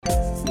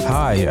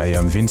Hi, I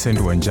am Vincent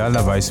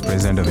Wanjala, Vice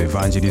President of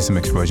Evangelism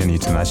Explosion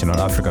International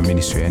Africa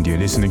Ministry, and you're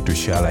listening to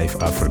Share Life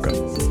Africa.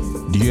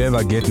 Do you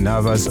ever get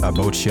nervous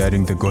about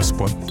sharing the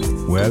gospel?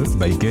 Well,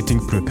 by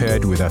getting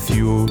prepared with a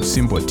few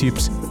simple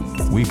tips,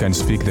 we can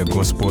speak the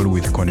gospel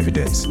with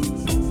confidence.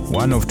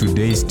 One of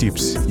today's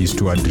tips is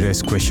to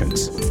address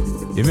questions.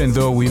 Even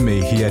though we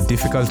may hear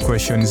difficult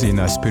questions in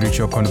a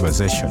spiritual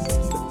conversation,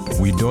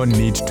 we don't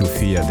need to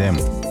fear them.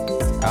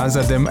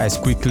 Answer them as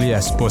quickly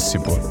as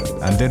possible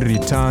and then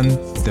return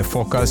the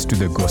focus to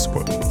the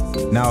gospel.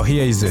 Now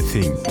here is the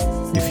thing.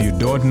 If you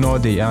don't know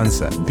the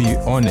answer, be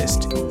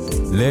honest.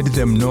 Let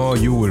them know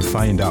you will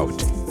find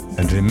out.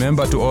 And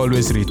remember to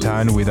always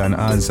return with an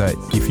answer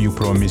if you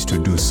promise to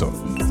do so.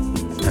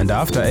 And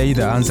after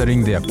either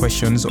answering their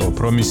questions or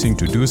promising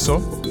to do so,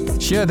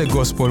 share the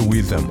gospel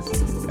with them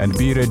and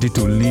be ready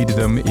to lead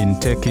them in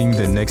taking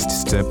the next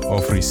step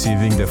of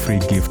receiving the free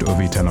gift of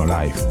eternal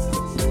life.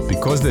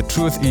 Because the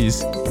truth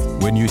is,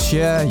 when you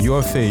share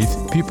your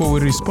faith, people will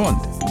respond.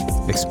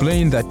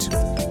 Explain that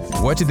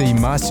what they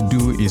must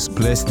do is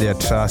place their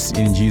trust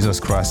in Jesus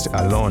Christ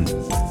alone.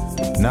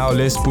 Now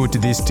let's put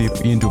this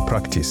tip into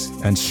practice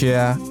and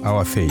share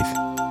our faith.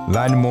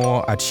 Learn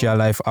more at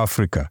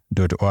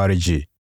sharelifeafrica.org.